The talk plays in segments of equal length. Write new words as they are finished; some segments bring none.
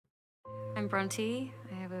I'm Bronte.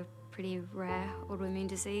 I have a pretty rare autoimmune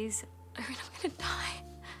disease. I mean, I'm gonna die.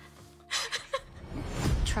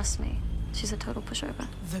 Trust me, she's a total pushover.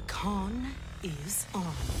 The con is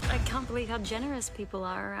on. I can't believe how generous people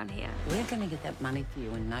are around here. We're gonna get that money for you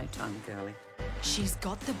in no time, girlie. She's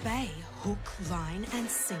got the bay, hook, line, and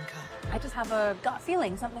sinker. I just have a gut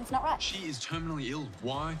feeling something's not right. She is terminally ill.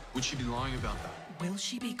 Why would she be lying about that? Will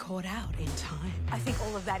she be caught out in time? I think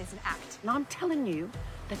all of that is an act. And I'm telling you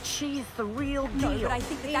that she is the real deal. No, but I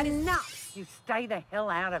think that is enough. You stay the hell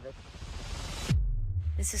out of it.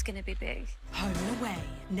 This is gonna be big. Home and Away,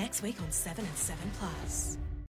 next week on 7 and 7 Plus.